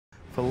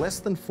For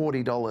less than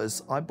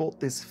 $40, I bought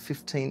this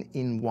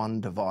 15-in-1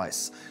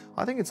 device.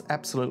 I think it's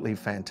absolutely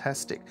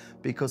fantastic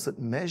because it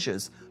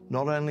measures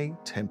not only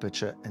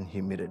temperature and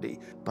humidity,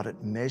 but it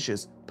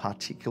measures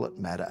particulate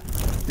matter.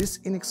 This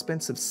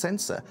inexpensive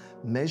sensor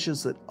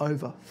measures it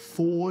over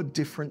 4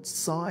 different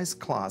size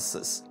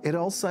classes. It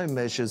also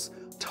measures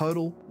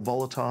total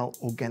volatile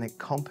organic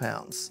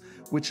compounds,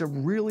 which are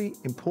really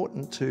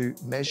important to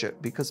measure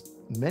because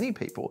many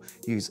people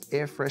use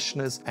air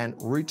fresheners and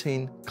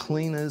routine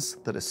cleaners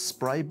that are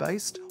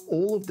spray-based.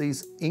 All of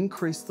these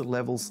increase the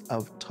levels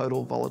of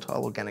total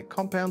volatile organic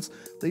compounds.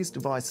 These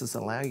devices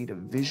allow you to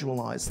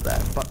visualize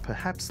that, but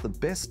perhaps the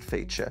best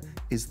feature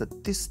is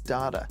that this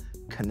data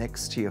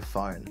connects to your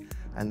phone.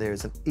 And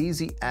there's an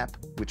easy app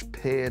which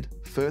paired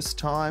first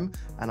time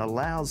and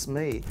allows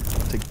me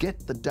to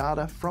get the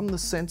data from the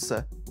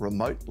sensor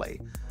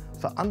remotely.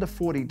 For under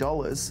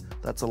 $40,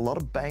 that's a lot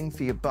of bang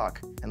for your buck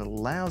and it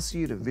allows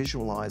you to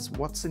visualize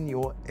what's in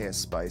your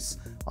airspace.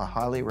 I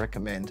highly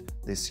recommend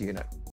this unit.